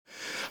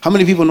How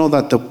many people know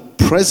that the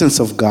presence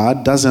of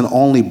God doesn't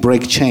only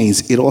break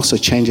chains, it also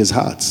changes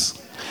hearts?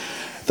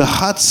 The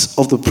hearts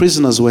of the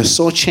prisoners were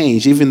so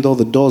changed, even though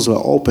the doors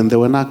were open, they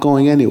were not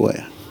going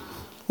anywhere.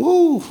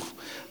 Ooh.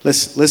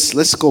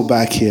 Let's go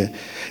back here.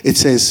 It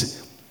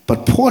says,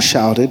 but Paul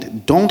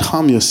shouted, don't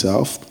harm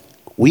yourself.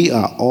 We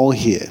are all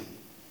here.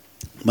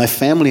 My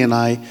family and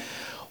I,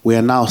 we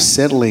are now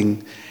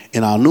settling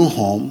in our new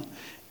home.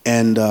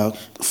 And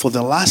for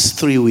the last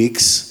 3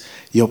 weeks,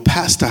 your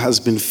pastor has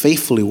been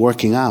faithfully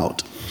working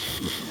out.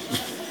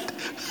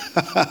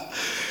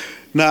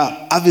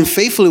 Now, I've been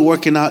faithfully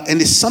working out,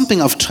 and it's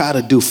something I've tried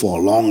to do for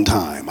a long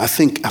time. I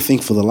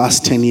think for the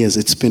last 10 years,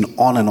 it's been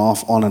on and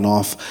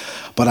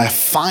off. But I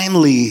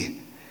finally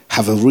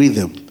have a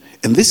rhythm.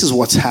 And this is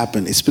what's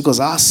happened. It's because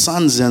our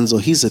son, Zenzo,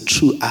 he's a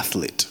true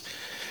athlete.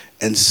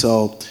 And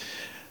so,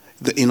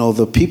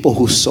 the people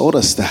who sold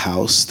us the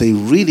house, they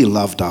really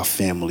loved our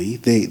family.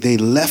 They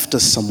left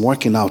us some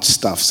working out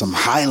stuff, some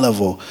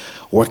high-level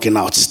working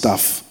out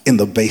stuff in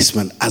the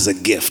basement as a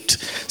gift.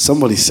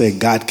 Somebody say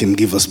God can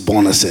give us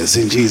bonuses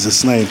in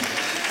Jesus' name.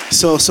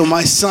 So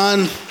my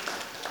son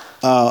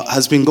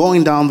has been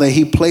going down there.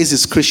 He plays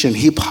his Christian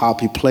hip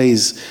hop. He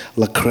plays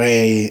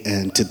Lecrae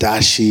and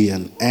Tadashi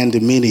and Andy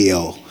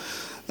Mineo.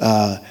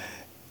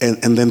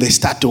 And then they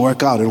start to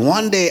work out. And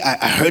one day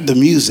I heard the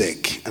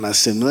music and I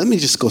said, let me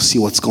just go see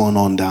what's going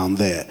on down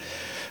there.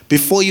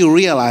 Before you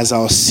realize, I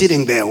was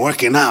sitting there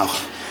working out.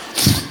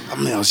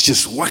 I was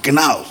just working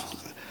out.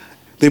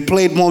 They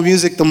played more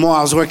music the more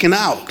I was working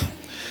out.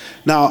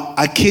 Now,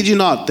 I kid you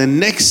not, the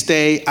next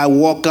day I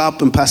woke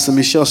up and Pastor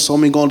Michelle saw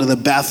me going to the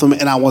bathroom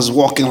and I was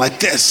walking like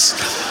this.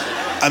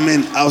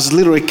 I was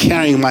literally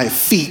carrying my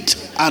feet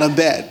out of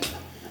bed.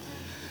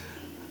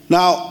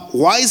 Now,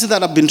 why is it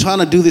that I've been trying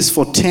to do this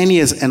for 10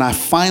 years and I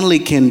finally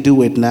can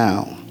do it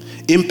now?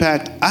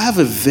 Impact, I have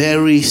a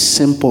very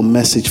simple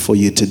message for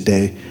you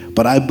today,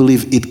 but I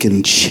believe it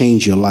can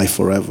change your life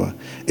forever.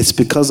 It's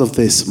because of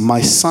this.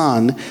 My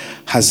son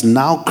has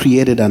now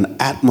created an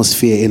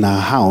atmosphere in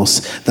our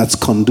house that's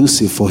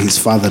conducive for his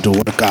father to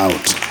work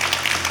out.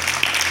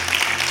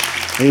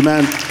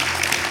 Amen.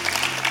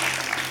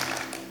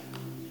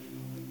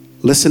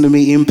 Listen to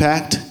me,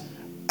 Impact.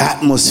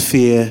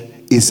 Atmosphere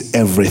is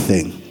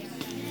everything.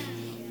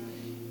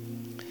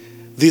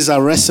 These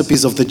are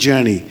recipes of the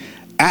journey.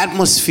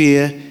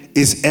 Atmosphere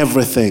is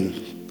everything.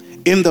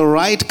 In the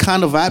right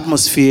kind of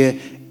atmosphere,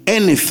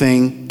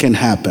 anything can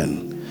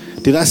happen.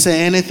 Did I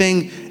say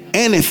anything?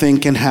 Anything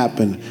can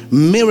happen.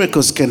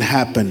 Miracles can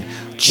happen.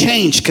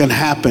 Change can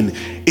happen.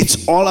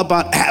 It's all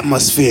about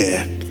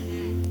atmosphere.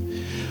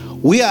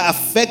 We are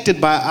affected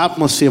by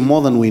atmosphere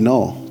more than we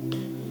know.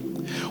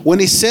 When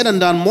it's said and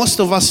done, most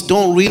of us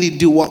don't really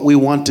do what we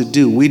want to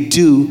do. We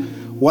do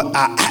what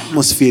our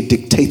atmosphere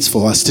dictates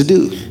for us to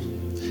do.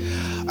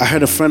 I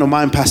heard a friend of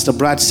mine, Pastor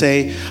Brad,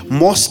 say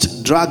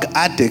most drug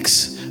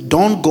addicts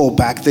don't go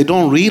back. They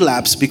don't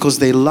relapse because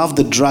they love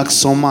the drug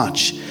so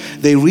much.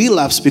 They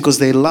relapse because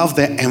they love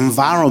their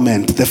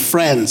environment, the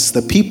friends,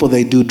 the people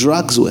they do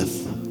drugs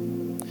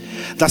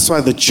with. That's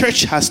why the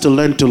church has to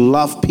learn to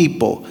love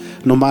people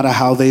no matter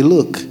how they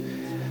look.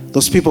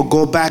 Those people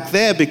go back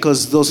there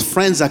because those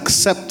friends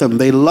accept them.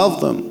 They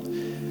love them.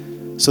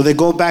 So they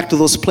go back to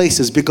those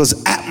places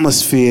because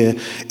atmosphere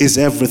is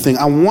everything.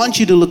 I want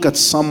you to look at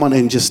someone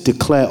and just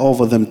declare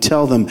over them.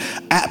 Tell them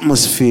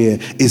atmosphere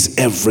is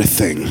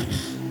everything.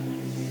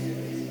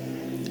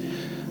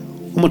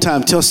 One more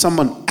time. Tell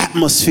someone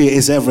atmosphere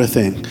is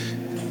everything.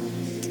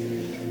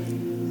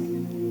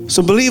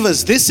 So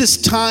believers, this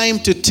is time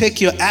to take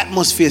your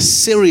atmosphere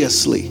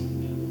seriously.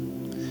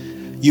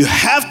 You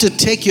have to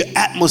take your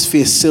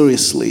atmosphere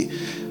seriously.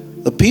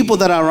 The people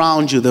that are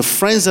around you, the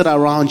friends that are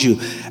around you,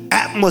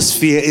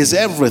 atmosphere is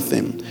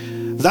everything.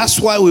 That's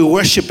why we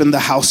worship in the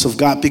house of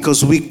God,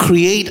 because we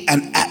create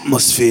an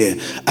atmosphere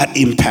at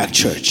Impact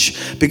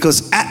Church.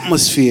 Because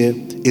atmosphere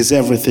is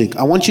everything.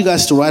 I want you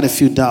guys to write a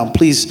few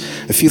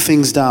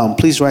things down.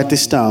 Please write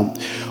this down.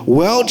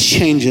 World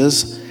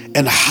changers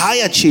and high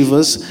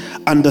achievers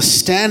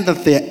understand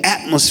that their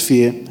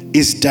atmosphere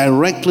is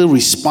directly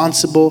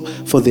responsible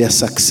for their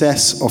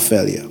success or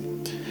failure.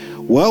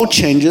 World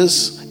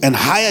changers and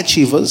high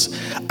achievers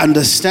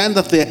understand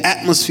that their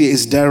atmosphere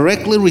is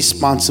directly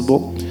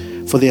responsible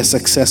for their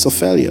success or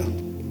failure.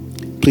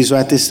 Please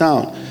write this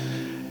down,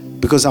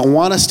 because I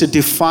want us to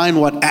define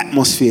what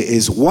atmosphere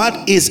is.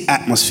 What is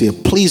atmosphere?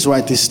 Please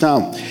write this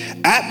down.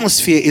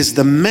 Atmosphere is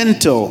the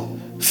mental,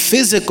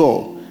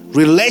 physical,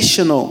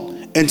 relational,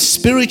 and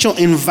spiritual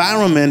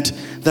environment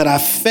that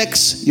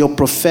affects your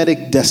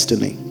prophetic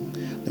destiny.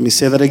 Let me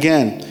say that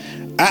again.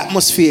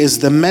 Atmosphere is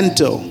the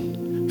mental,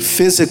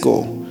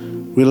 physical,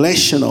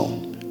 relational,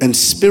 and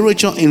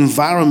spiritual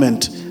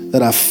environment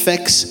that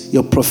affects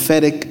your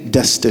prophetic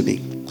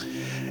destiny.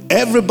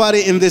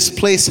 Everybody in this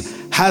place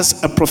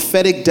has a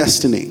prophetic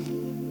destiny.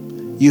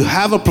 You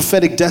have a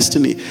prophetic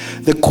destiny.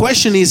 The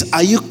question is,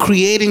 are you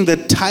creating the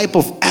type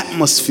of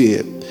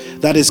atmosphere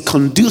that is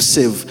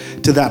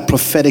conducive to that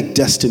prophetic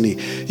destiny?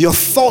 Your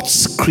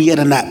thoughts create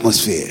an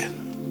atmosphere.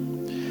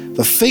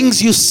 The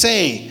things you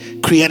say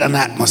Create an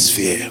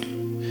atmosphere.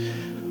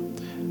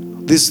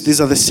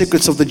 These are the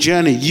secrets of the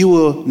journey. You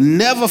will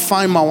never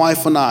find my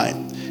wife and I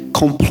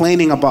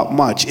complaining about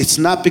much. It's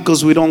not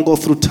because we don't go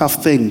through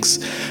tough things,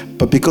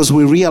 but because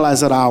we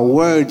realize that our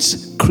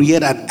words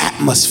create an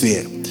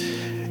atmosphere.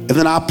 And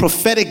then our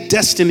prophetic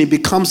destiny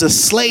becomes a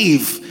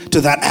slave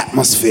to that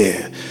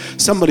atmosphere.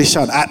 Somebody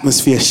shout,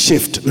 atmosphere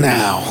shift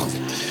now.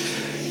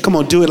 Come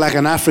on, do it like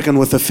an African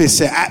with a fist.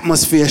 Say,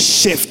 atmosphere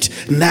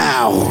shift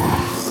now.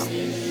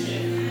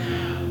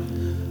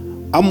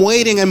 I'm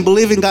waiting and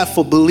believing God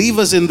for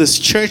believers in this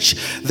church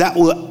that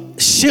will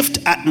shift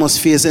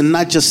atmospheres and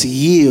not just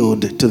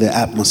yield to the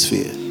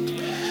atmosphere.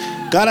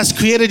 God has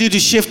created you to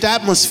shift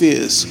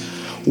atmospheres.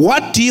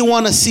 What do you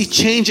want to see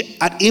change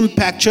at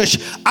Impact Church?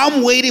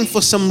 I'm waiting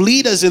for some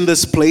leaders in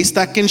this place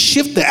that can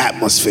shift the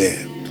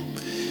atmosphere.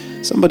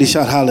 Somebody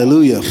shout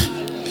hallelujah.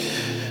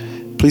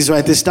 Please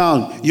write this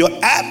down. Your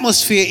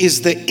atmosphere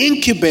is the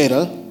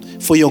incubator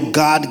for your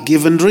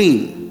God-given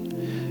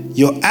dream.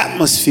 Your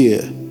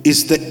atmosphere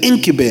is the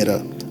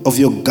incubator of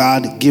your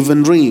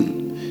God-given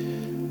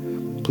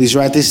dream. Please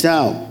write this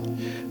down.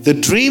 The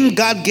dream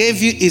God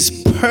gave you is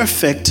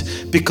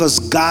perfect because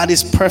God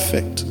is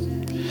perfect.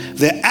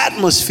 The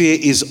atmosphere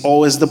is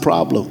always the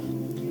problem.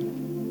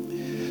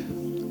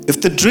 If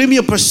the dream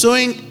you're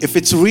pursuing, if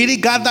it's really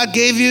God that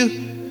gave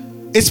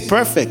you, it's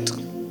perfect.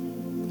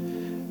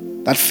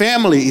 That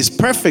family is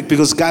perfect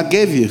because God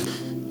gave you.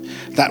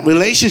 That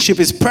relationship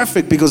is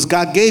perfect because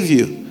God gave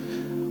you.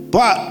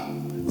 But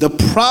the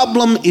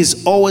problem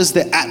is always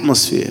the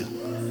atmosphere,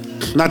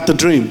 not the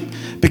dream.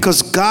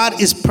 Because God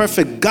is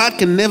perfect. God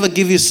can never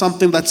give you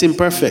something that's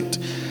imperfect.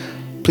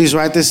 Please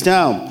write this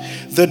down.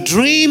 The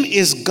dream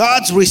is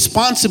God's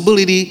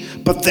responsibility,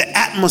 but the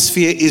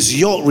atmosphere is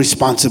your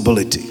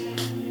responsibility.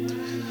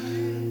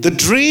 The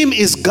dream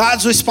is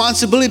God's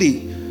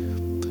responsibility.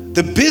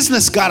 The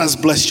business God has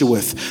blessed you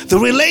with, the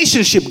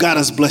relationship God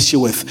has blessed you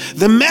with,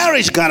 the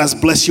marriage God has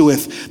blessed you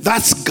with,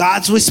 that's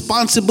God's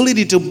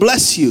responsibility to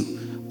bless you.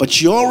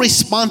 But your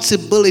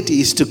responsibility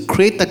is to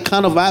create the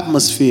kind of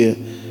atmosphere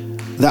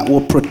that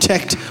will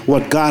protect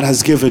what God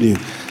has given you.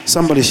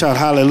 Somebody shout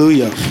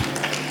hallelujah.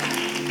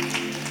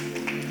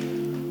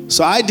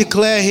 So I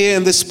declare here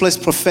in this place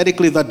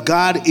prophetically that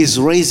God is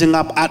raising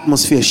up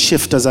atmosphere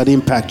shifters at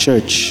Impact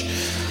Church.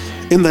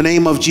 In the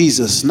name of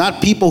Jesus.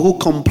 Not people who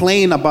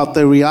complain about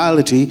their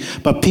reality,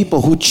 but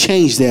people who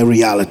change their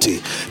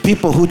reality.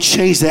 People who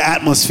change their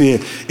atmosphere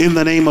in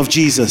the name of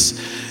Jesus.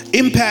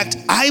 Impact,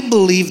 I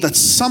believe that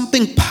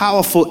something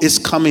powerful is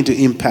coming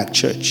to Impact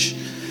Church.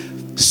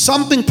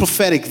 Something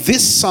prophetic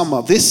this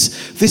summer,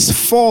 this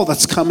fall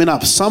that's coming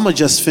up. Summer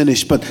just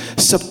finished, but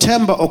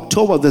September,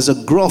 October, there's a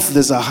growth,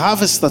 there's a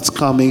harvest that's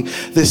coming.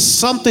 There's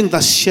something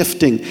that's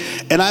shifting.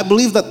 And I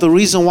believe that the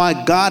reason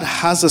why God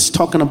has us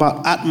talking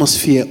about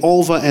atmosphere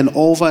over and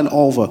over and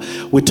over.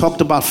 We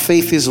talked about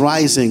faith is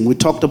rising. We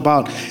talked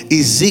about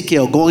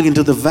Ezekiel going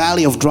into the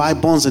valley of dry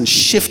bones and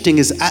shifting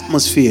his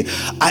atmosphere.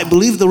 I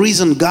believe the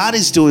reason God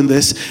is doing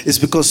this is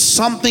because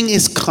something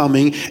is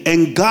coming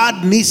and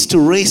God needs to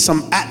raise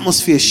some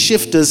atmosphere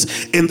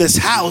shifters in this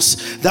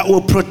house that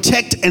will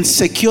protect and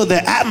secure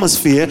the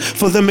atmosphere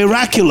for the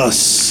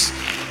miraculous.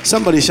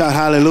 Somebody shout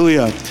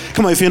hallelujah.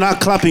 Come on, if you're not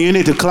clapping, you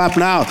need to clap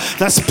now.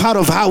 That's part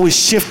of how we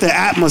shift the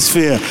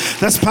atmosphere.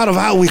 That's part of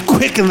how we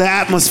quicken the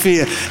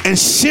atmosphere and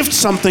shift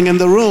something in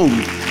the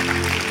room.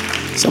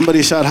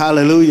 Somebody shout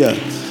hallelujah.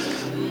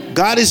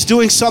 God is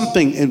doing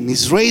something and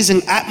he's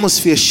raising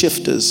atmosphere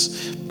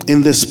shifters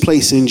in this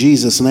place in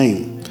Jesus'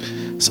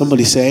 name.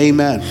 Somebody say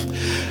amen.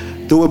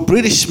 There were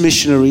British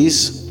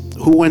missionaries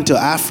who went to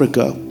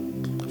Africa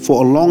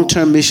for a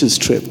long-term missions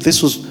trip.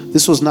 This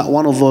was not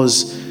one of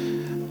those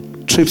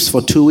trips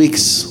for 2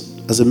 weeks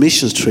as a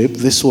missions trip.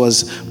 This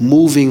was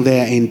moving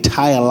their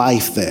entire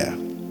life there.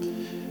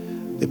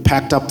 They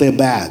packed up their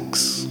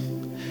bags.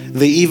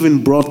 They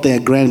even brought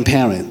their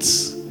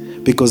grandparents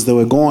because they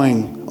were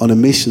going on a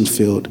mission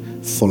field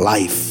for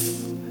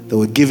life. They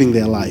were giving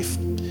their life.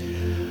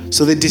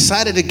 So they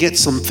decided to get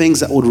some things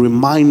that would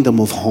remind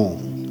them of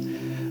home.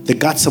 They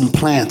got some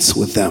plants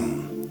with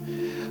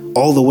them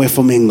all the way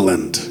from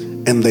England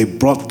and they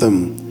brought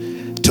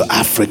them to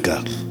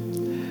Africa.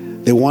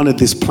 They wanted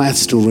these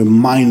plants to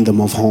remind them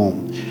of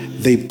home.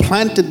 They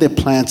planted their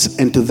plants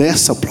and to their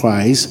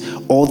surprise,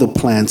 all the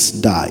plants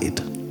died.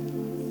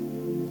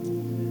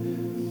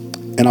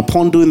 And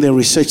upon doing their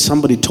research,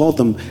 somebody told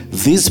them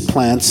these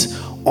plants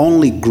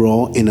only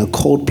grow in a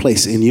cold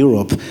place in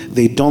Europe.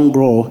 They don't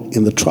grow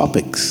in the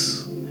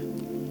tropics.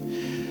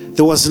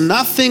 There was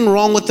nothing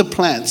wrong with the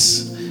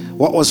plants.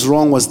 What was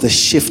wrong was the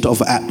shift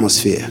of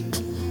atmosphere.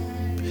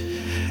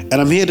 And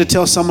I'm here to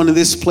tell someone in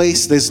this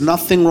place, there's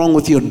nothing wrong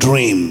with your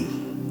dream.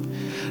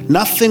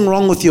 Nothing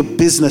wrong with your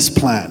business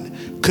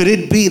plan. Could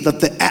it be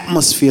that the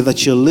atmosphere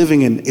that you're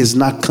living in is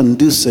not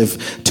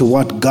conducive to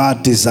what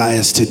God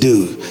desires to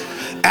do?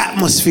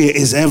 Atmosphere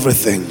is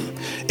everything.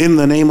 In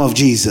the name of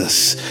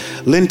Jesus.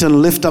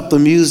 Linton, lift up the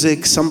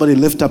music. Somebody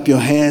lift up your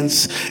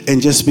hands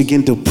and just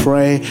begin to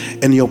pray.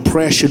 And your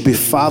prayer should be,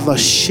 Father,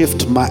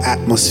 shift my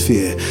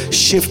atmosphere.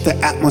 Shift the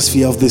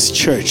atmosphere of this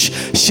church.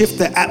 Shift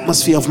the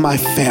atmosphere of my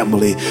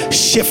family.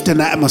 Shift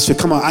an atmosphere.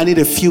 Come on, I need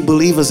a few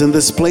believers in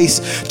this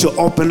place to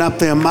open up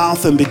their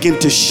mouth and begin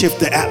to shift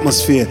the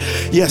atmosphere.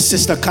 Yes,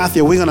 Sister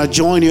Kathia, we're going to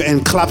join you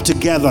and clap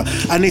together.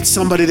 I need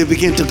somebody to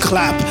begin to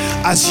clap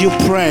as you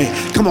pray.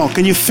 Come on,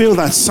 can you feel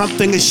that?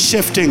 Something is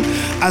shifting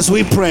as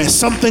we pray.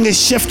 Something is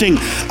shifting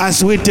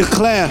as we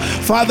declare.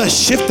 Father,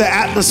 shift the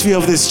atmosphere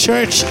of this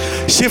church.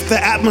 Shift the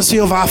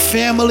atmosphere of our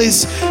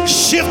families.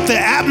 Shift the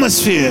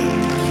atmosphere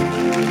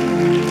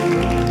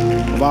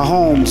of our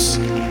homes.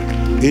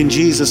 In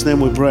Jesus'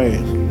 name we pray.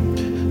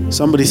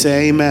 Somebody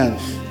say amen.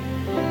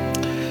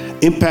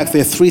 Impact,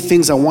 there are 3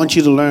 things I want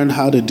you to learn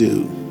how to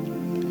do.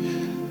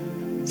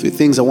 3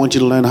 things I want you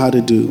to learn how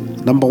to do.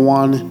 Number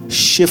 1,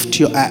 shift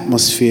your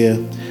atmosphere.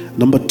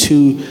 Number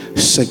 2,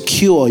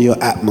 secure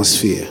your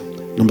atmosphere.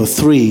 Number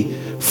 3,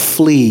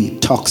 flee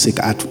toxic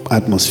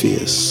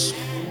atmospheres.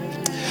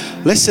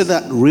 Let's say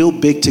that real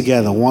big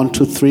together. 1,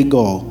 2, 3,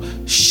 go.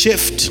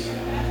 Shift.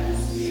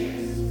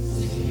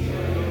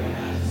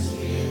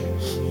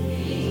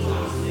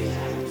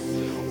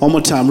 One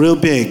more time, real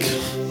big.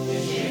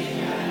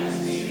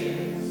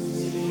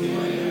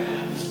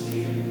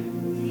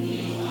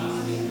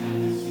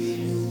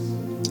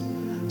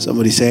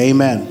 Somebody say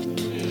amen.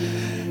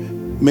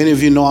 Many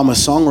of you know I'm a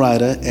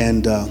songwriter,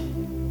 and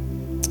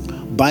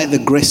by the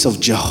grace of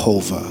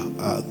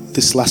Jehovah,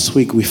 this last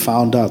week we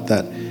found out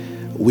that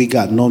we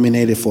got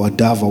nominated for a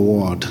Dove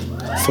Award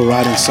for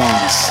writing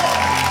songs.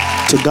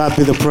 To God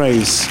be the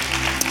praise.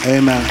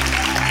 Amen.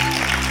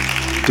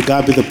 To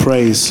God be the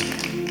praise.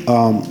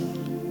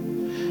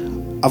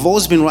 I've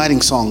always been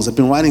writing songs. I've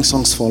been writing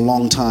songs for a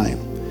long time.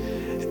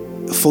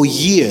 For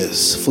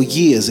years,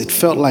 it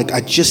felt like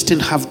I just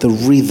didn't have the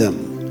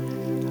rhythm.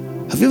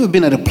 Have you ever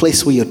been at a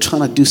place where you're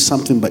trying to do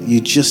something, but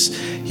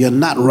you're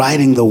not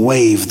riding the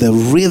wave? The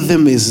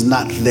rhythm is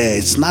not there.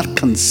 It's not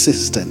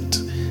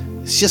consistent.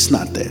 It's just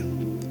not there.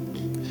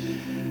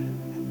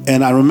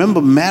 And I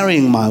remember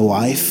marrying my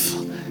wife.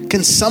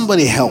 Can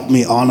somebody help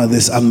me honor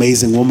this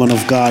amazing woman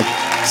of God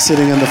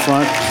sitting in the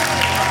front?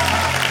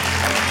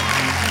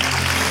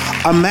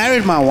 I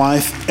married my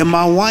wife, and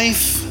my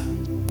wife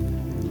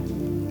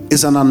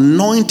is an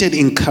anointed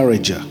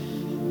encourager.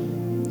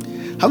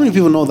 How many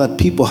people know that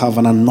people have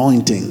an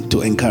anointing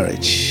to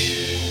encourage?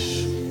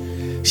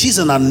 She's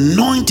an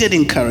anointed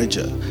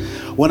encourager.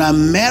 When I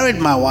married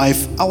my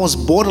wife, I was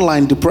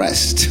borderline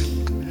depressed.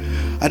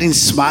 I didn't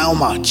smile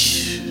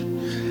much.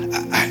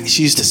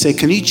 She used to say,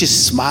 can you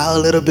just smile a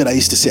little bit? I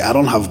used to say, I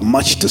don't have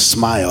much to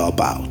smile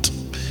about.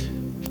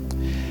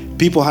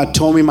 People had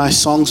told me my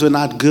songs were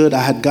not good.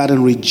 I had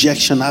gotten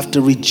rejection after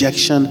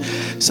rejection.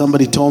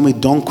 Somebody told me,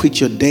 don't quit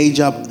your day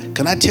job.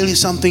 Can I tell you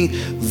something?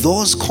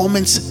 Those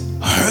comments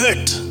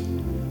hurt.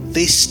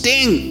 They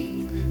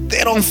sting.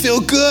 They don't feel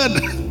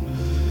good.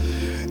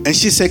 And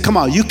she said, come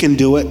on, you can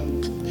do it.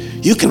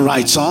 You can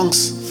write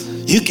songs.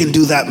 You can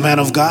do that, man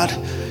of God.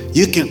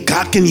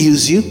 God can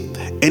use you.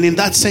 And in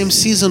that same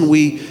season,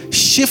 we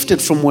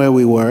shifted from where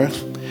we were.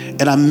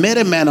 And I met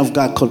a man of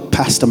God called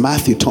Pastor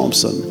Matthew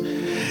Thompson.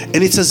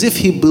 And it's as if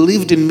he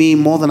believed in me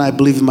more than I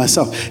believed in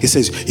myself. He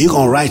says, you're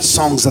going to write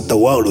songs that the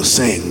world will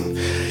sing.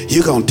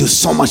 You're going to do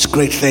so much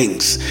great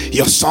things.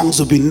 Your songs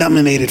will be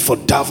nominated for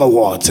Dove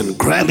Awards and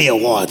Grammy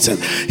Awards. And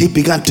he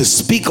began to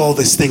speak all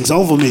these things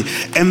over me.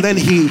 And then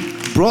he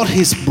brought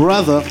his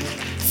brother,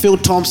 Phil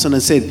Thompson,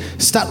 and said,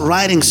 start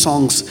writing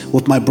songs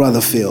with my brother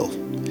Phil.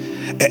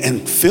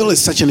 And Phil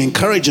is such an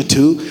encourager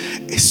too.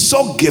 He's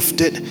so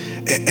gifted.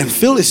 And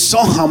Phil is so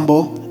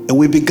humble. And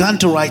we began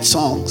to write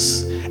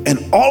songs.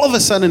 And all of a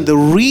sudden, the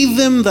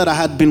rhythm that I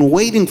had been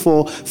waiting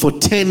for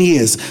 10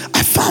 years,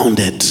 I found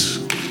it.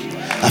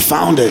 I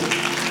found it.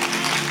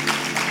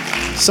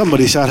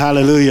 Somebody shout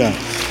hallelujah.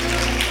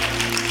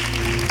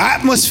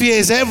 Atmosphere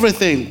is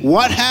everything.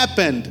 What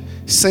happened?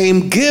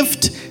 Same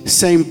gift,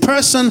 same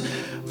person.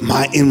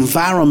 My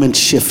environment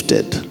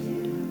shifted.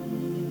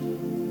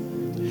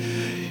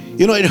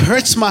 You know, it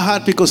hurts my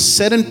heart because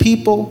certain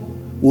people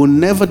will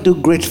never do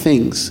great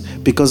things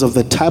because of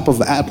the type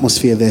of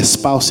atmosphere their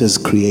spouses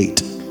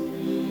create.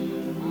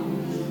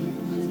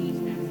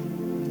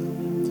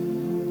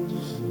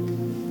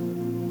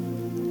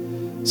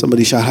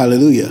 Somebody shout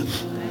hallelujah.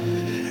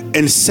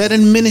 And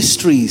certain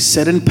ministries,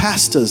 certain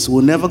pastors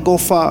will never go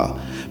far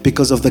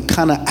because of the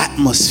kind of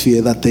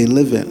atmosphere that they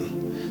live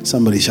in.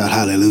 Somebody shout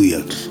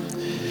hallelujah.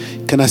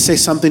 Can I say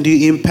something to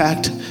you,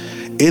 Impact?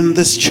 In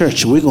this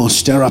church, we're going to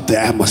stir up the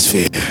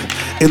atmosphere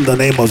in the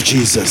name of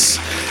Jesus.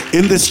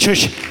 In this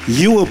church,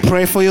 you will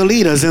pray for your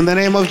leaders in the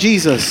name of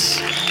Jesus.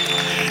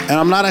 And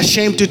I'm not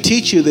ashamed to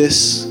teach you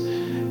this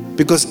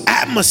because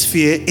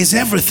atmosphere is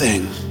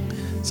everything.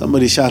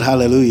 Somebody shout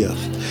hallelujah.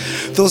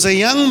 There was a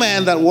young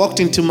man that walked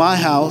into my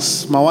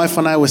house. My wife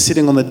and I were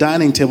sitting on the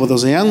dining table. There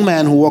was a young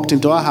man who walked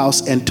into our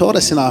house and told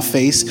us in our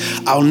face,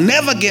 I'll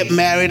never get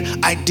married.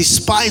 I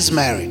despise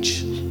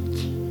marriage.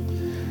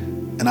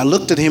 And I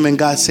looked at him and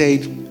God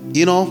said,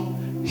 you know,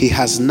 he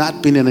has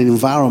not been in an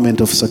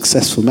environment of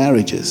successful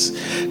marriages.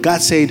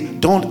 God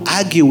said, don't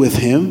argue with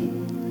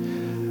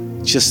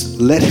him. Just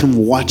let him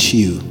watch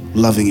you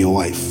loving your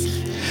wife.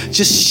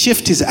 Just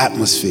shift his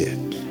atmosphere.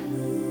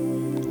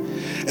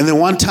 And then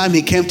one time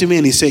he came to me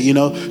and he said,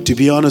 to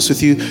be honest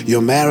with you,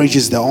 your marriage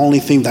is the only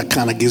thing that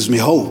kind of gives me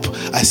hope.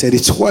 I said,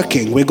 it's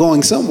working. We're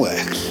going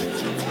somewhere.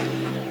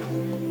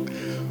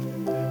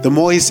 The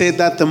more he said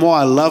that, the more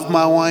I loved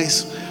my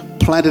wife,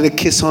 planted a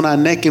kiss on her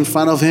neck in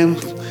front of him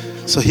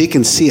so he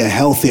can see a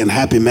healthy and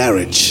happy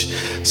marriage.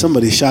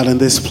 Somebody shout in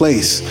this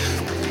place.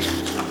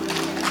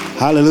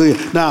 Hallelujah.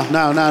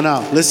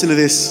 Now, listen to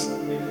this.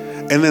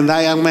 And then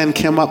that young man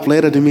came up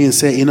later to me and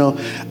said,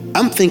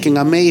 I'm thinking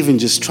I may even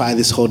just try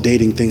this whole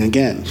dating thing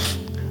again.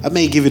 I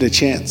may give it a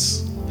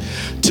chance.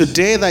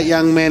 Today, that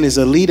young man is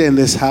a leader in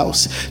this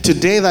house.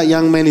 Today, that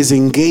young man is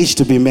engaged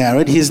to be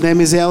married. His name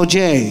is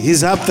LJ.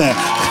 He's up there.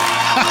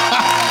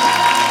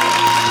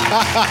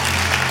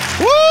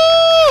 Woo!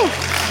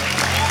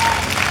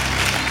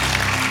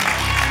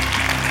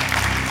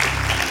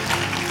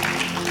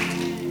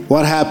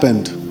 What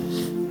happened?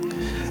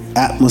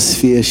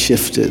 Atmosphere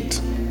shifted.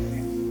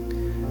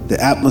 The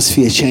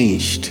atmosphere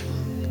changed.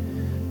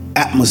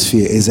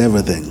 Atmosphere is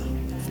everything.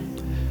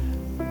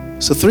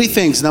 So 3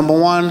 things. Number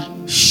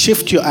 1,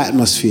 shift your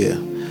atmosphere.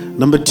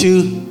 Number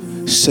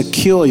 2,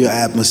 secure your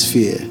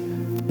atmosphere.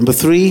 Number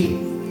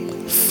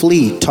 3,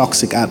 flee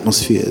toxic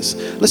atmospheres.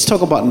 Let's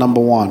talk about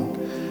number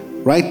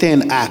 1. Right there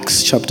in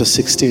Acts chapter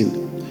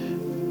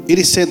 16. It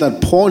is said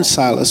that Paul and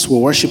Silas were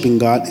worshiping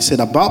God. It said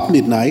about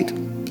midnight,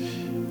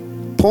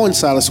 Paul and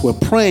Silas were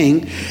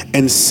praying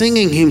and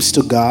singing hymns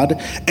to God,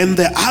 and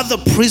the other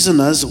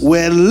prisoners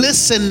were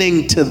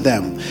listening to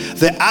them.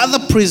 The other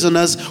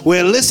prisoners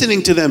were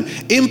listening to them.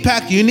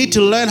 Impact, you need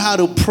to learn how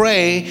to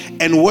pray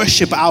and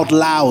worship out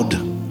loud.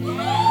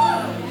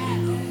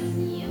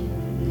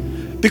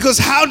 Because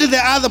how did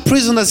the other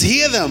prisoners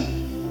hear them?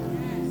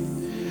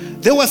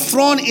 They were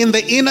thrown in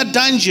the inner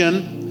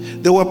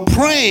dungeon. They were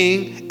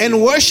praying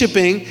and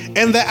worshiping,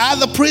 and the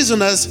other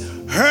prisoners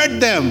heard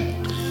them.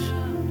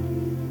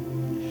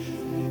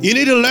 You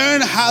need to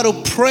learn how to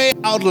pray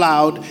out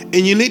loud,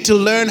 and you need to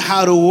learn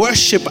how to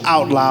worship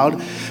out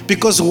loud,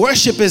 because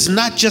worship is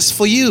not just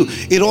for you.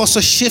 It also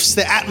shifts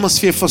the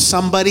atmosphere for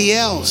somebody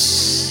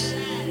else.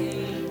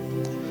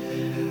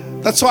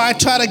 That's why I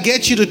try to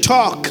get you to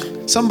talk.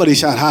 Somebody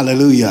shout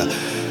hallelujah.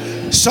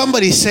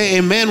 Somebody say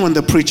amen when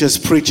the preacher's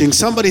preaching.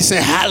 Somebody say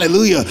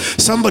hallelujah.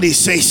 Somebody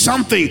say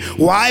something.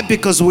 Why?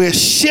 Because we're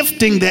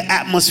shifting the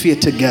atmosphere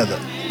together.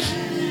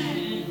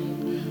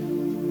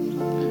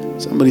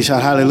 Somebody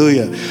shout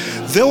hallelujah.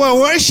 They were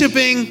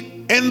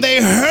worshiping and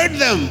they heard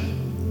them.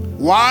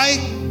 Why?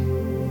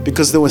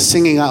 Because they were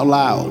singing out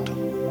loud.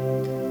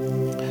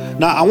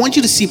 Now, I want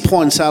you to see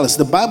Paul and Silas.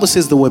 The Bible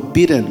says they were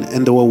beaten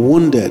and they were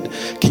wounded.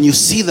 Can you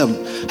see them?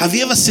 Have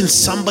you ever seen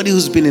somebody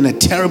who's been in a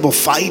terrible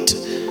fight?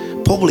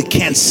 Probably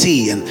can't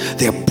see and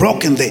they're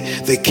broken.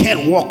 They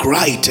can't walk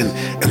right and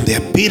they're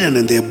beaten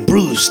and they're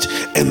bruised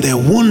and they're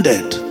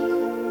wounded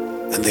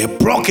and they're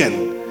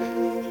broken.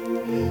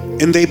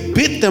 And they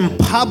beat them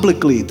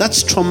publicly.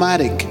 That's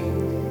traumatic.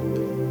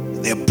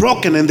 They're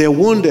broken and they're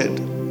wounded.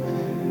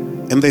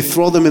 And they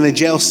throw them in a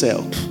jail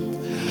cell.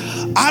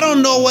 I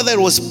don't know whether it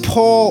was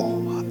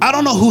Paul. I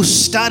don't know who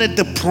started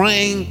the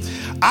praying.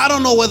 I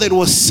don't know whether it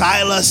was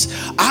Silas.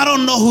 I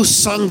don't know who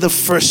sung the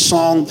first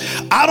song.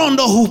 I don't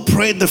know who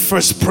prayed the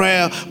first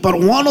prayer. But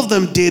one of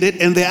them did it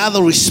and the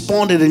other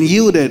responded and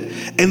yielded.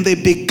 And they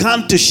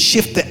began to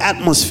shift the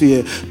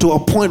atmosphere to a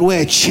point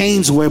where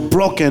chains were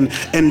broken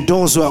and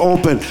doors were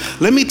open.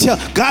 Let me tell,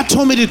 God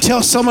told me to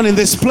tell someone in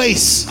this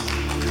place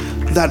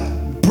that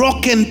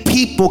broken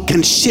people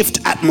can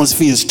shift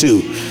atmospheres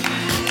too.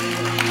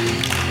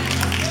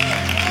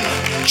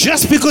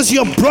 Just because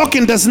you're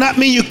broken does not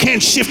mean you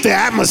can't shift the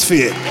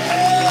atmosphere.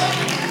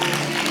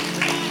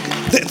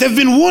 They've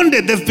been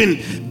wounded, they've been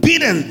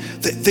beaten,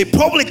 they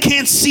probably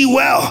can't see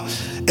well,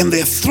 and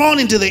they're thrown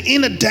into the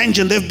inner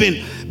dungeon. They've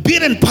been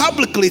beaten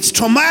publicly. It's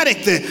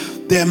traumatic.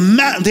 Their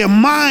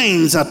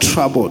minds are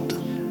troubled.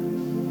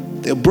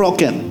 They're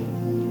broken.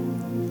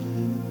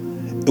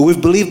 And we've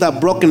believed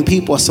that broken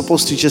people are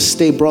supposed to just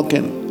stay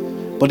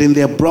broken, but in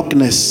their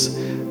brokenness,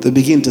 they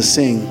begin to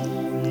sing.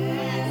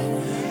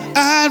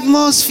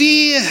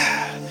 Atmosphere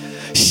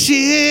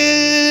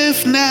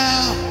shift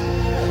now,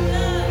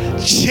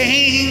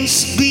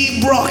 chains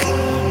be broken,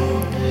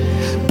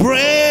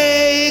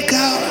 break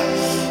out,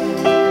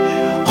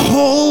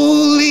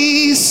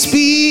 Holy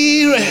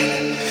Spirit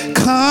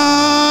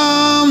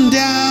come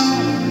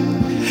down,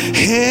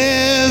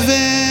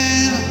 heaven.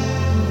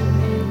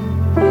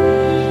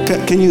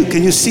 Can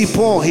you see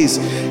Paul? He's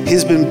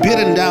been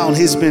beaten down,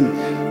 he's been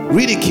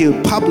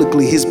ridiculed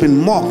publicly, he's been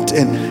mocked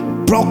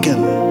and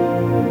broken.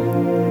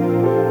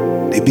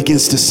 He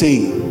begins to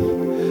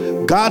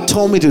sing. God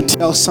told me to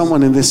tell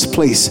someone in this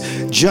place,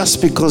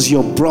 just because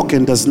you're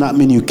broken does not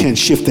mean you can't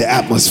shift the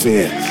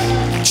atmosphere.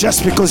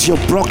 Just because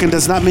you're broken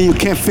does not mean you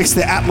can't fix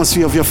the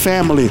atmosphere of your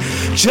family.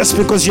 Just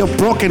because you're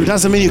broken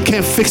doesn't mean you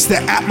can't fix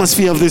the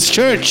atmosphere of this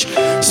church.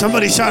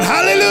 Somebody shout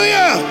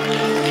hallelujah.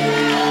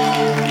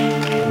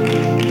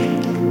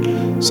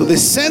 So they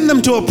send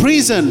them to a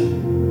prison,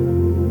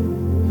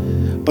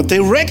 but they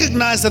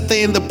recognize that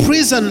they're in the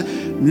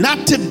prison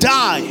not to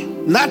die,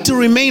 not to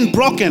remain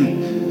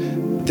broken.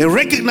 They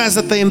recognize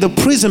that they're in the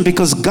prison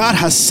because God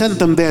has sent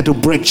them there to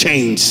break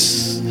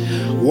chains.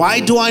 Why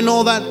do I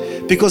know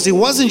that? Because it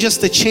wasn't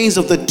just the chains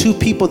of the two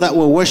people that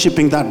were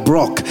worshiping that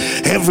broke.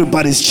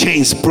 Everybody's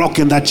chains broke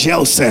in that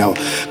jail cell.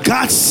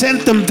 God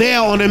sent them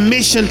there on a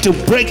mission to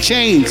break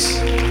chains.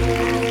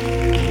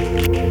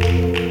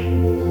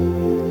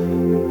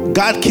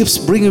 God keeps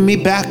bringing me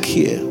back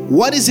here.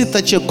 What is it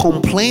that you're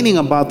complaining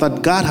about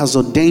that God has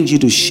ordained you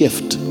to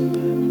shift?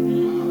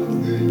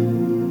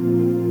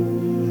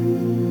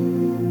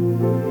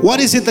 What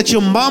is it that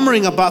you're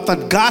murmuring about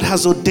that God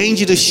has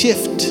ordained you to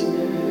shift?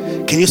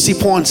 Can you see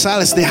Paul and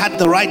Silas? They had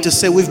the right to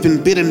say, we've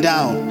been beaten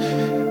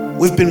down.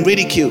 We've been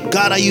ridiculed.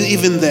 God, are you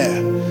even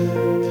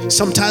there?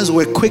 Sometimes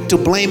we're quick to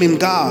blame in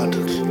God.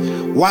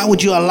 Why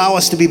would you allow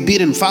us to be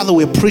beaten? Father,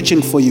 we're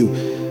preaching for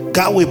you.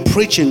 God, we're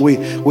preaching,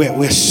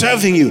 we're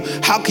serving you.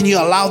 How can you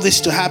allow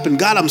this to happen?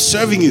 God, I'm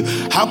serving you.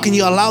 How can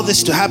you allow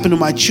this to happen to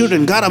my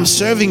children? God, I'm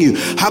serving you.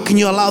 How can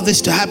you allow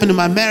this to happen to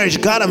my marriage?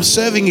 God, I'm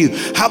serving you.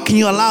 How can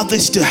you allow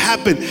this to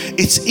happen?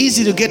 It's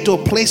easy to get to a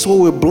place where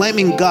we're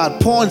blaming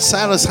God. Paul and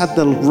Silas had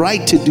the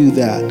right to do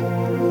that.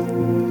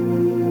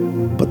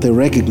 But they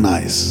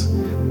recognize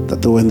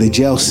that they were in the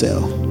jail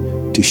cell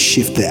to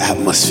shift the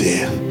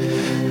atmosphere.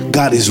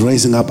 God is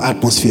raising up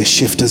atmosphere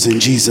shifters in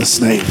Jesus'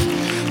 name.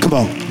 Come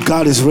on,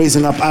 God is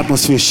raising up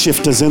atmosphere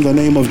shifters in the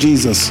name of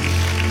Jesus.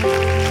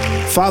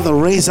 Father,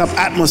 raise up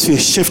atmosphere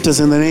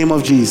shifters in the name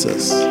of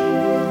Jesus.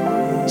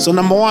 So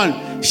number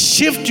one,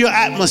 shift your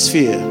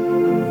atmosphere.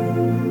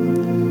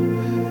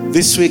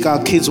 This week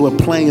our kids were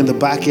playing in the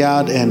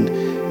backyard and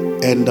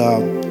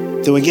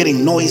they were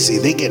getting noisy.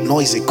 They get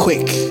noisy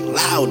quick,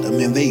 loud. I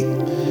mean, they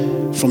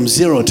from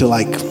 0 to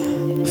like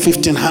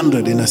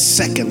 1500 in a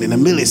second, in a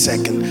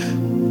millisecond.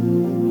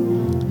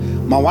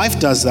 My wife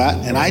does that,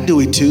 and I do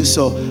it too.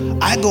 So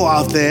I go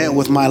out there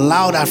with my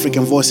loud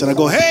African voice and I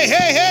go, hey,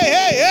 hey, hey,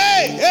 hey,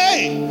 hey,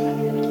 hey.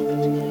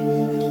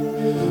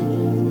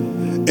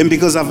 And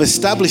because I've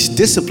established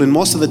discipline,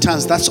 most of the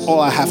times that's all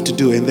I have to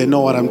do, and they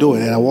know what I'm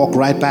doing, and I walk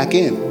right back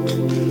in.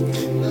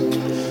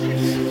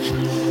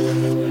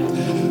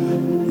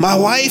 My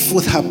wife,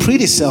 with her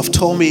pretty self,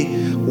 told me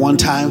one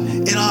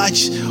time, you know,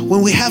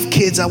 when we have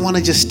kids, I want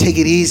to just take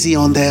it easy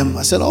on them.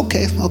 I said,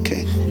 okay.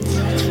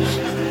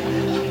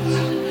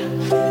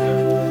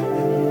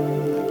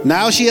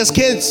 Now she has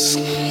kids.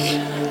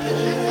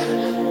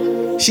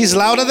 She's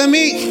louder than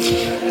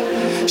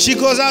me. She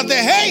goes out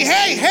there, hey,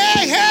 hey,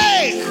 hey,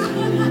 hey.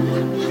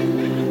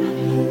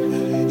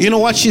 You know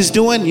what she's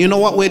doing? You know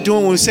what we're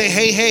doing when we say,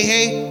 hey, hey,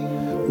 hey?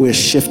 We're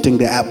shifting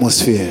the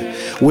atmosphere.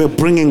 We're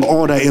bringing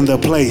order in the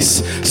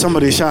place.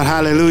 Somebody shout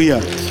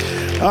hallelujah.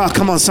 Oh,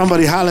 come on,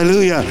 somebody,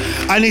 hallelujah.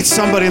 I need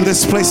somebody in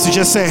this place to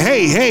just say,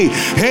 hey, hey,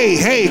 hey,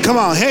 hey, come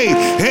on, hey,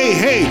 hey,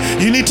 hey.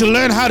 You need to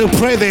learn how to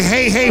pray the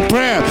hey, hey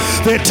prayer.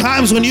 There are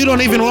times when you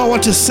don't even know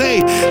what to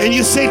say, and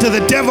you say to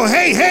the devil,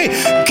 hey, hey,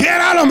 get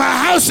out of my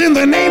house in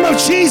the name of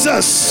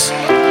Jesus.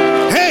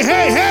 Hey,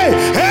 hey, hey,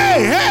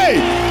 hey, hey,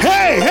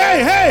 hey,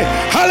 hey, hey.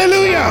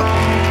 Hallelujah.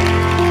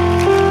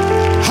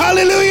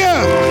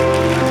 Hallelujah.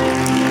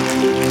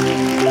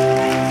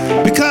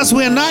 Because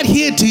we're not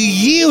here to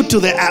yield to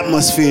the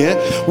atmosphere.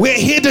 We're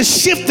here to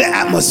shift the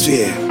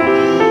atmosphere.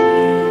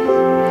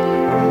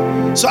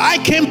 So I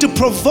came to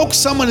provoke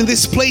someone in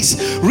this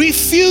place.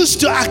 Refuse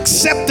to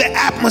accept the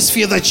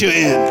atmosphere that you're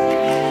in.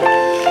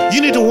 You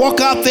need to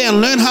walk out there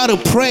and learn how to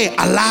pray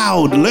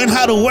aloud. Learn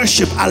how to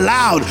worship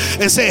aloud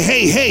and say,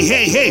 hey, hey,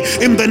 hey, hey,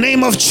 in the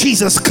name of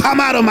Jesus, come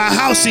out of my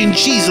house in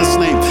Jesus'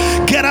 name.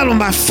 Get out of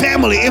my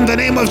family in the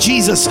name of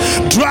Jesus.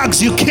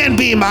 Drugs, you can't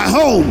be in my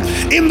home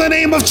in the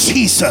name of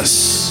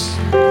Jesus.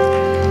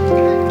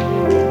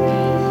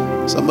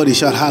 Somebody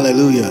shout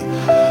hallelujah.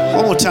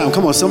 One more time.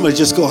 Come on, somebody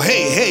just go,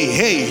 hey, hey,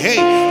 hey, hey,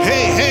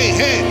 hey, hey,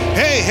 hey,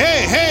 hey,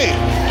 hey, hey.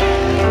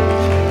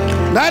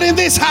 Not in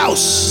this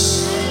house.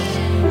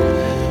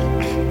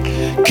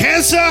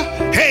 Cancer,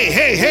 hey,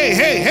 hey, hey,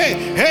 hey, hey,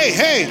 hey,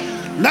 hey,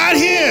 not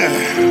here.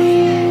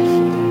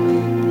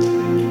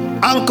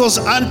 Uncles,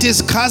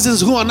 aunties,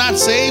 cousins who are not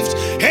saved,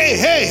 hey,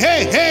 hey,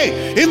 hey,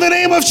 hey, in the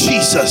name of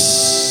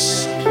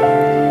Jesus.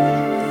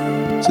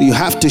 So you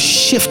have to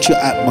shift your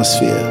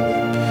atmosphere.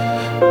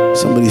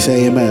 Somebody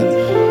say amen.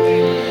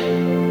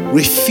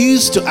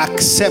 Refuse to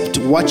accept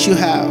what you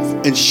have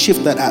and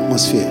shift that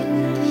atmosphere.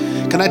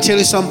 Can I tell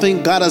you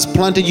something? God has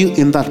planted you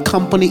in that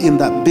company, in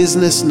that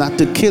business, not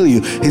to kill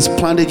you. He's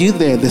planted you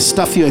there. The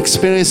stuff you're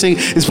experiencing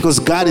is because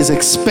God is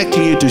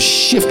expecting you to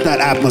shift that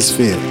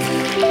atmosphere.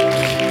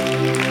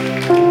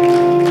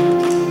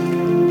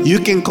 You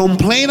can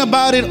complain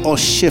about it or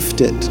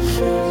shift it.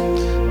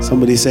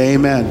 Somebody say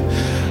amen.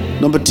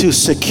 Number 2,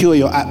 secure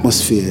your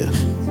atmosphere.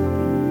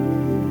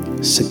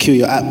 Secure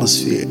your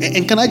atmosphere.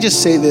 And can I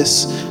just say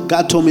this?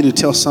 God told me to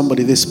tell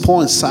somebody this.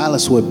 Paul and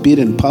Silas were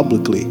beaten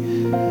publicly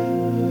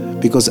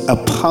because a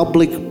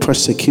public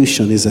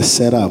persecution is a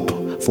setup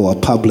for a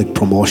public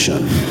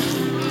promotion.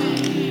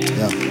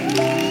 Yeah.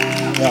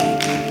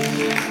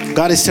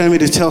 God is telling me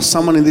to tell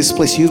someone in this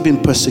place, you've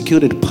been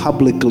persecuted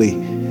publicly.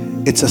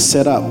 It's a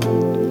setup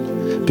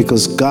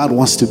because God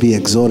wants to be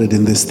exalted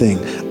in this thing.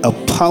 A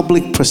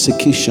public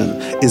persecution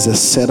is a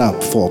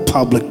setup for a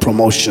public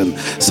promotion.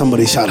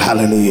 Somebody shout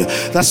hallelujah.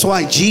 That's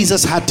why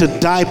Jesus had to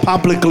die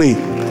publicly.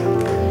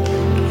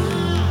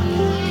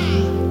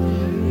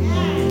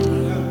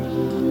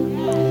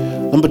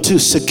 Number 2,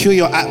 secure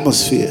your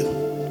atmosphere.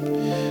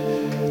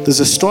 There's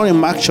a story in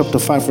Mark chapter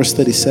 5 verse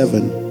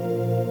 37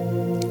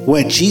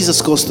 where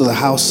Jesus goes to the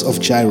house of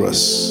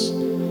Jairus.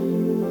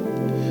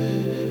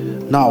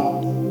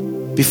 Now,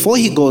 before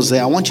he goes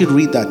there, I want you to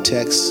read that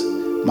text,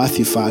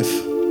 Matthew 5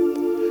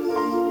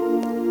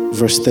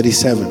 verse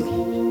 37.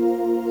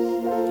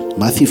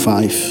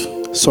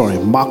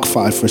 Mark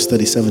 5 verse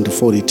 37 to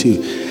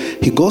 42.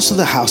 He goes to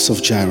the house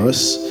of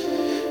Jairus,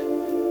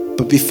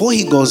 but before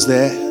he goes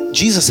there,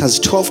 Jesus has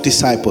 12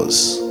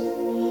 disciples.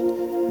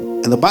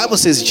 And the Bible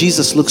says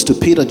Jesus looks to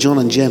Peter, John,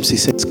 and James. He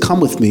says, come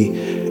with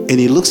me. And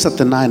he looks at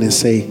the 9 and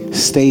say,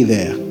 stay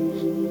there.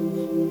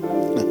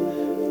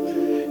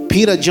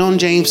 Peter, John,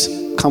 James,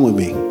 come with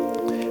me.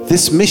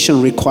 This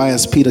mission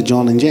requires Peter,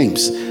 John, and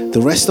James.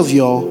 The rest of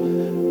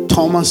y'all,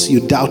 Thomas, you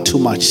doubt too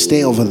much.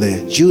 Stay over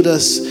there.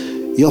 Judas,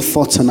 your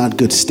thoughts are not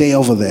good. Stay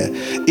over there.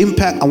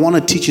 Impact, I want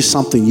to teach you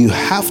something. You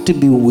have to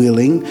be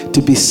willing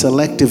to be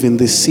selective in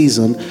this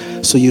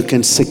season so you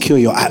can secure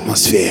your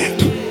atmosphere.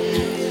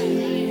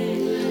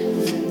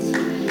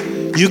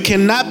 You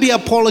cannot be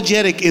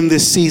apologetic in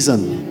this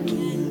season.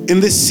 In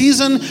this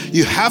season,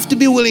 you have to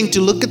be willing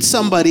to look at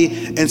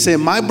somebody and say,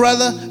 my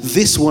brother,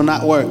 this will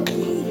not work.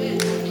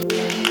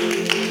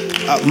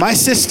 My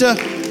sister,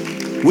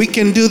 we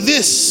can do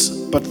this,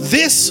 but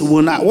this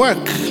will not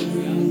work.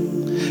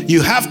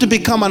 You have to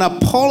become an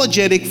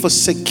apologetic for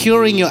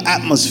securing your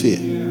atmosphere.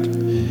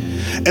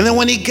 And then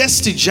when he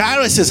gets to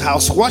Jairus'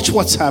 house, watch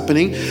what's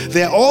happening.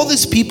 There are all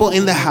these people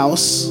in the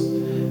house,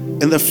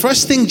 and the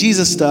first thing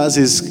Jesus does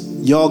is,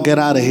 y'all get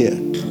out of here.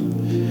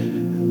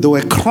 They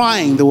were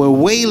crying, they were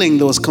wailing,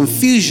 there was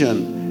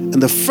confusion.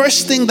 And the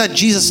first thing that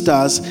Jesus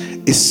does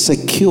is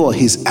secure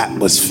his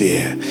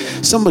atmosphere.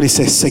 Somebody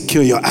say,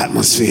 secure your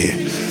atmosphere.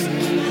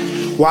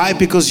 Why?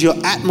 Because your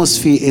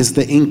atmosphere is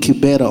the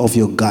incubator of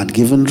your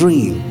God-given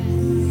dream.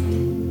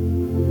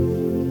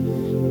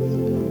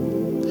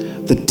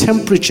 The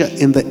temperature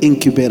in the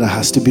incubator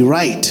has to be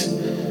right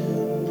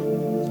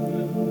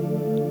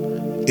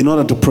in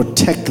order to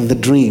protect the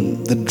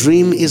dream. The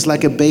dream is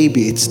like a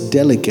baby, it's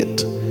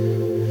delicate.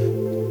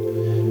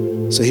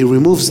 So he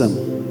removes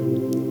them.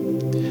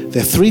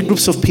 There are 3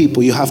 groups of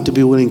people you have to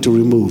be willing to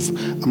remove.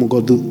 I'm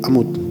going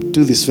to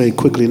do this very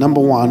quickly. Number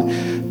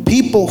 1,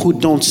 people who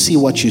don't see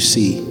what you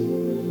see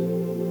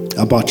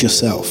about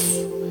yourself.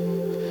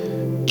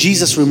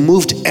 Jesus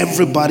removed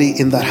everybody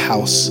in that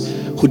house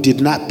who did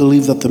not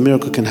believe that the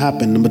miracle can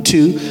happen. Number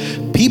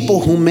 2,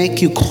 people who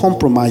make you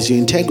compromise your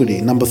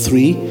integrity. Number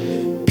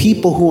 3,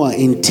 people who are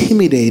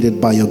intimidated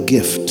by your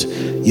gift.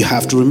 You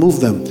have to remove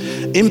them.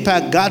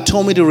 Impact, God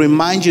told me to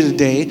remind you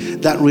today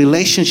that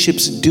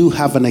relationships do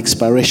have an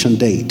expiration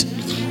date.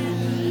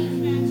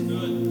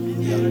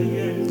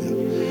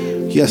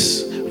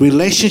 Yes,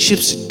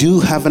 relationships do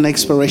have an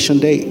expiration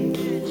date.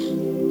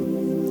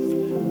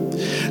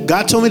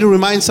 God told me to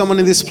remind someone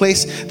in this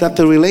place that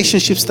the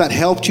relationships that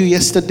helped you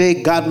yesterday,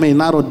 God may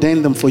not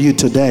ordain them for you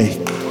today.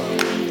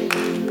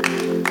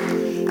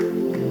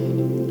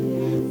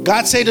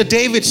 God said to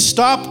David,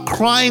 stop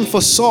crying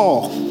for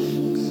Saul.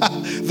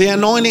 The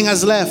anointing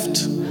has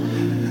left.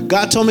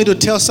 God told me to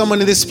tell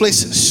someone in this place,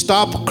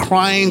 stop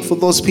crying for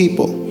those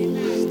people.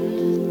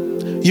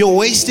 You're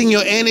wasting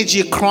your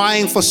energy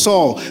crying for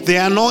Saul. The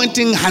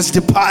anointing has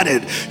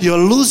departed. You're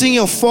losing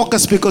your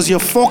focus because you're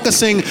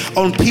focusing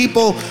on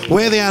people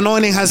where the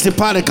anointing has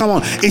departed. Come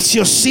on, it's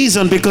your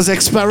season because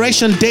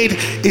expiration date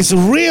is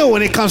real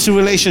when it comes to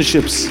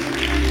relationships.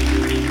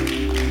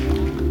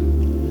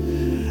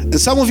 And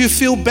some of you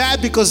feel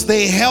bad because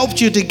they helped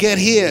you to get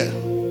here,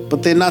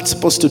 but they're not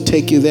supposed to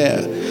take you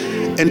there.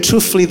 And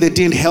truthfully, they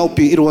didn't help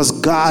you. It was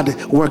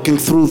God working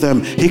through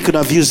them. He could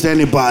have used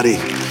anybody.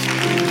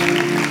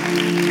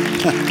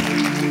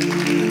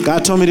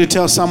 God told me to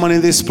tell someone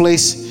in this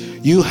place,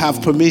 you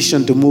have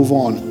permission to move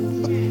on.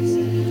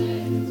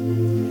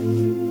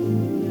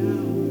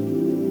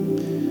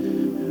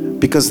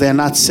 Because they're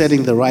not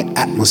setting the right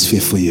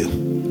atmosphere for you.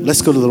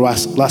 Let's go to the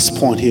last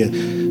point here.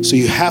 So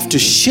you have to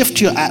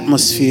shift your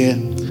atmosphere,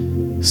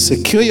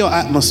 secure your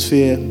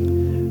atmosphere,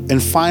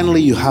 and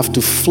finally you have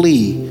to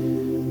flee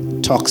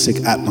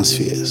toxic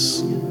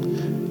atmospheres.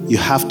 You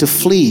have to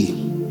flee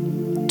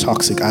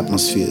toxic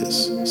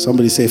atmospheres.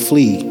 Somebody say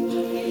flee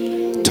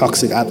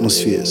toxic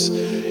atmospheres.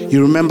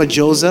 You remember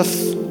Joseph?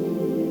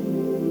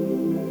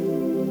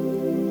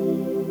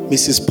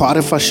 Mrs.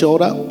 Potiphar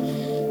showed up.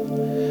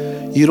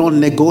 You don't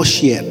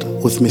negotiate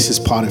with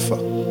Mrs. Potiphar.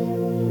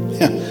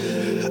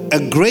 a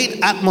great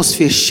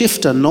atmosphere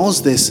shifter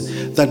knows this,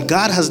 that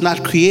God has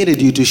not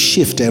created you to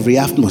shift every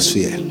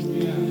atmosphere.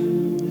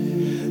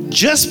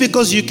 Just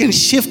because you can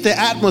shift the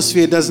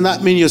atmosphere does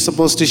not mean you're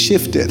supposed to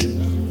shift it.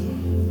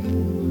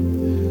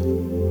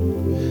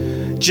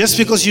 Just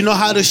because you know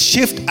how to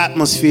shift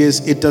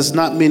atmospheres, it does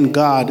not mean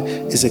God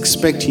is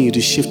expecting you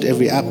to shift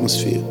every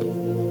atmosphere.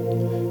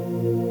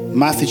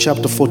 Matthew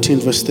chapter 14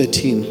 verse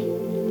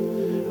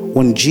 13.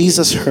 When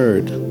Jesus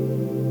heard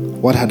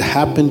what had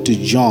happened to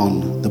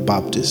John the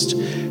Baptist.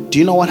 Do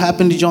you know what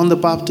happened to John the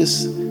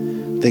Baptist?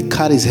 They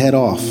cut his head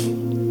off.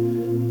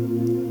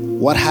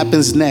 What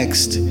happens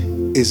next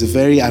is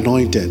very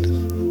anointed.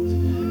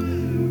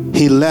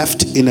 He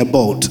left in a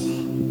boat.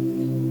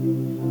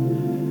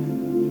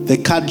 They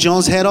cut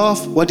John's head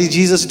off. What did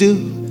Jesus do?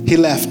 He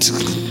left.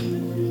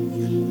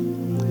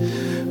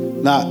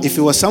 Now, if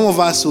it was some of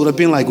us, would have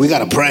been like, we got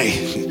to pray.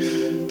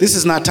 This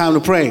is not time to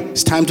pray.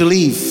 It's time to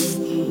leave.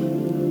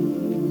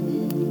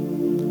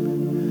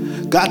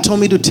 God told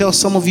me to tell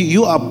some of you,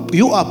 you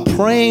are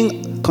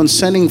praying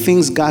concerning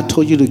things God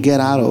told you to get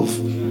out of.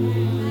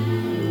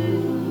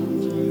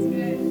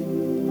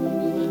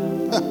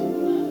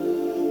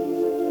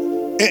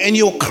 And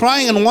you're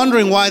crying and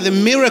wondering why the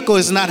miracle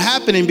is not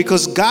happening,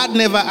 because God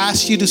never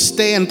asked you to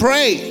stay and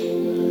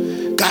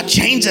pray. God,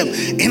 change them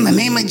in the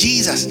name of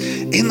Jesus.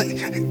 In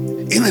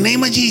the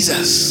name of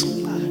Jesus.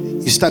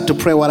 You start to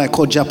pray what I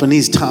call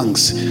Japanese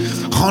tongues.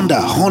 Honda,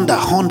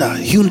 Hyundai,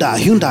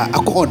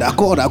 Accord.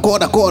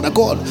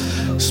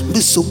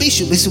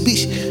 Mitsubishi.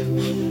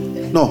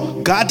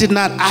 No, God did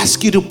not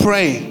ask you to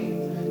pray.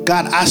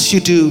 God asked you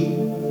to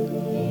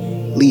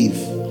leave.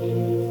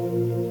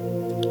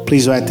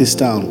 Please write this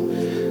down.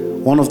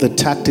 One of the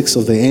tactics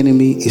of the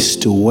enemy is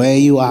to wear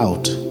you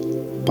out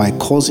by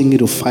causing you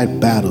to fight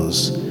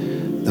battles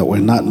that were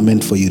not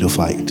meant for you to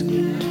fight.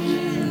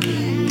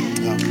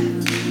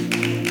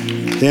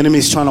 The enemy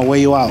is trying to wear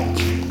you out.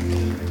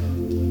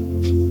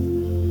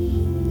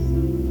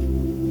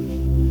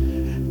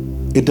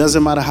 It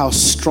doesn't matter how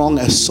strong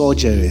a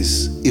soldier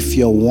is. If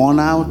you're worn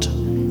out,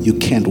 you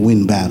can't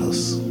win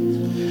battles.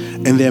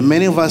 And there are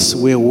many of us,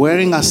 we're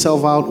wearing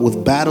ourselves out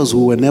with battles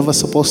we were never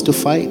supposed to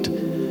fight,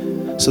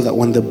 so that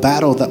when the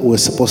battle that we're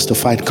supposed to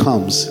fight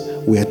comes,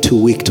 we are too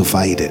weak to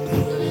fight it.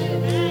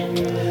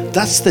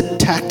 That's the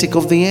tactic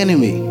of the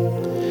enemy.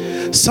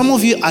 Some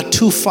of you are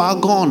too far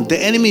gone. The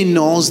enemy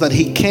knows that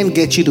he can't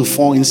get you to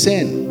fall in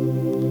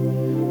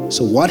sin.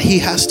 So what he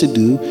has to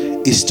do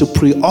is to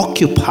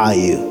preoccupy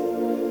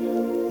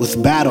you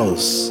with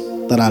battles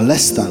that are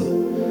less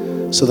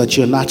than, so that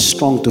you're not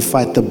strong to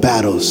fight the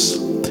battles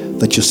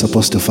that you're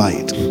supposed to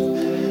fight.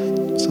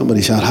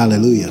 Somebody shout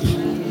hallelujah.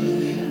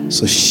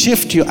 So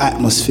shift your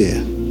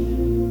atmosphere,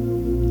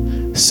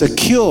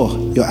 secure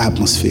your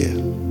atmosphere,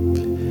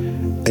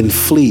 and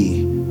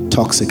flee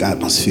toxic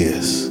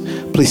atmospheres.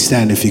 Please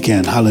stand if you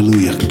can.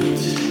 Hallelujah.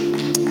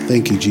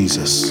 Thank you,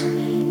 Jesus.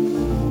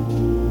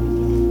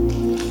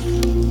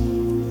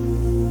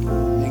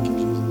 Thank you,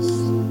 Jesus.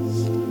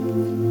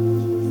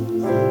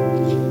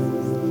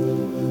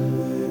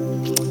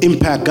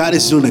 Impact, God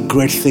is doing a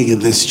great thing in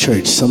this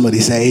church. Somebody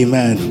say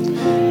amen.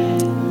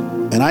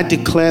 And I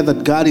declare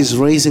that God is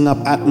raising up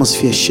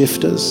atmosphere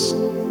shifters.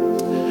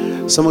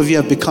 Some of you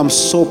have become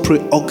so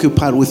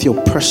preoccupied with your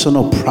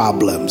personal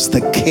problems,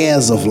 the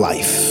cares of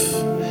life.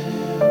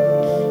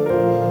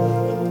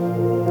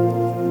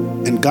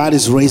 And God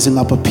is raising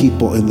up a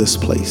people in this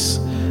place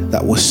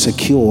that will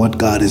secure what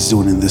God is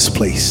doing in this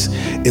place,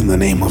 in the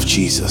name of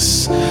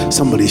Jesus.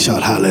 Somebody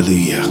shout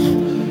hallelujah.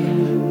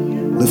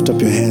 Lift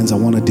up your hands. I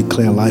want to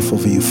declare life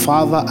over you.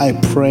 Father, I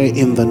pray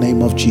in the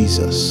name of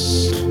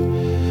Jesus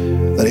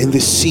that in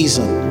this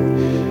season,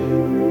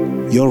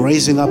 you're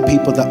raising up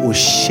people that will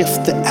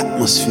shift the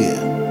atmosphere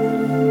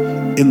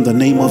in the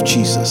name of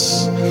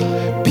Jesus.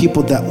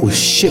 People that will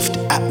shift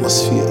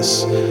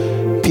atmospheres.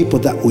 People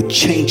that will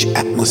change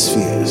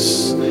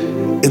atmospheres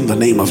in the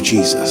name of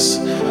Jesus.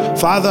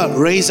 Father,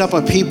 raise up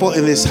a people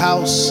in this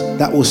house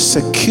that will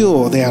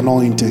secure the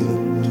anointing.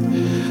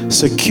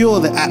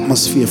 Secure the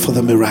atmosphere for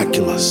the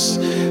miraculous.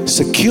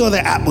 Secure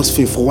the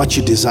atmosphere for what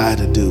you desire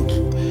to do.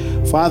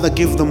 Father,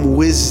 give them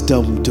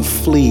wisdom to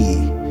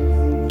flee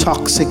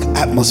toxic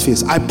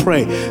atmospheres. I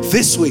pray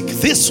this week,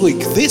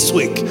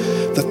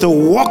 that they'll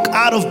walk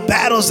out of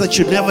battles that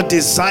you never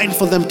designed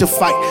for them to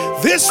fight.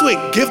 This week,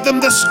 give them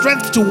the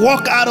strength to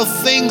walk out of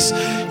things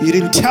you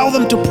didn't tell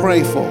them to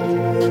pray for.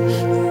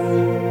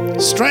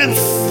 Strength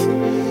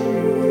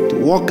to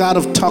walk out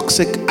of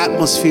toxic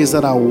atmospheres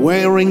that are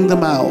wearing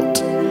them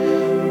out.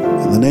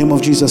 In the name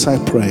of Jesus, I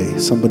pray.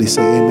 Somebody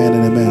say amen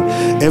and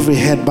amen. Every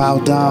head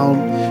bowed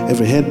down.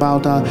 Every head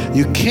bowed down.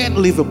 You can't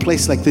leave a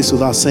place like this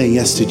without saying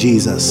yes to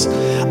Jesus.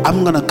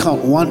 I'm going to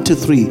count 1, 2,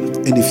 3.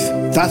 And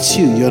if that's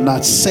you, you're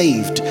not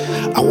saved,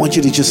 I want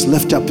you to just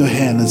lift up your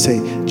hand and say,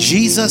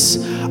 Jesus,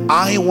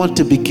 I want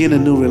to begin a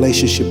new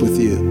relationship with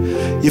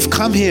you. You've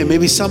come here.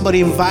 Maybe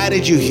somebody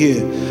invited you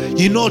here.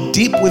 You know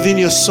deep within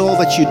your soul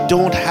that you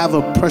don't have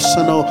a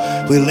personal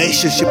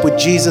relationship with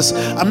Jesus.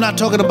 I'm not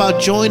talking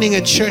about joining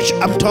a church.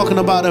 I'm talking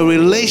about a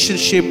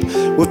relationship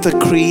with the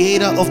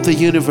creator of the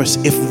universe.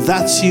 If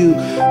that's you,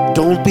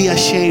 don't be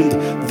ashamed.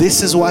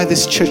 This is why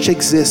this church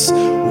exists.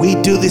 We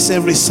do this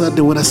every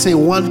Sunday. When I say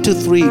 1, 2,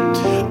 3,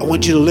 I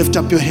want you to lift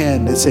up your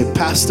hand and say,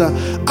 Pastor,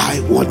 I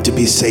want to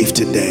be saved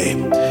today.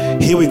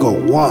 Here we go.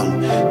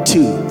 1,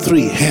 2,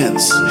 3.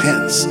 Hands,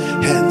 hands,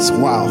 hands.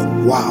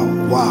 Wow, wow,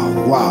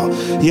 wow, wow.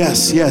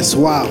 Yes, yes.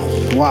 Wow,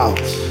 wow,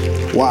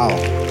 wow.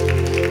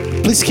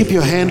 Please keep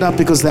your hand up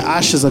because the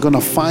ashes are going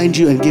to find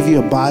you and give you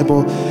a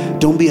Bible.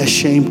 Don't be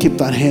ashamed. Keep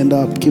that hand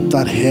up. Keep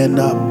that hand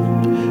up.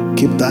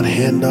 Keep that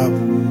hand up.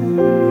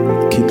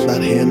 Keep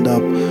that hand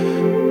up.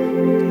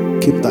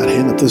 Keep that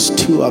hand up. There's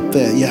 2 up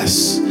there.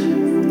 Yes.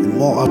 And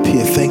more up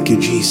here. Thank you,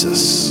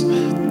 Jesus.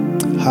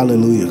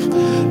 Hallelujah.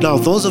 Now,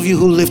 those of you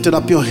who lifted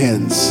up your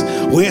hands,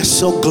 we're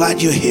so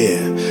glad you're here.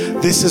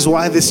 This is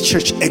why this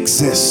church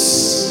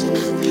exists.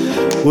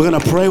 We're going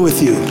to pray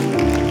with you.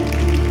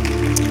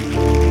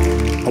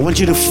 I want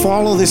you to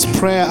follow this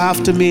prayer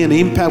after me and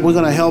Impact. We're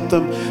going to help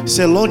them.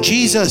 Say, Lord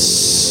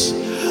Jesus,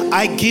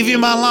 I give you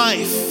my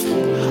life.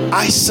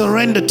 I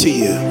surrender to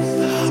you.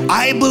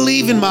 I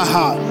believe in my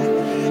heart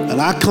and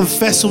I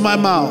confess with my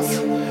mouth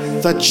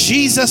that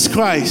Jesus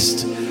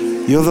Christ,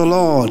 you're the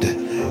Lord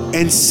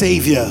and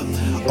Savior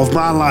of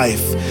my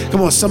life. Come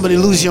on, somebody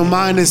lose your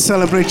mind and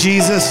celebrate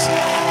Jesus.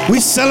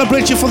 We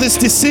celebrate you for this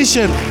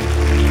decision.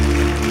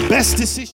 Best decision.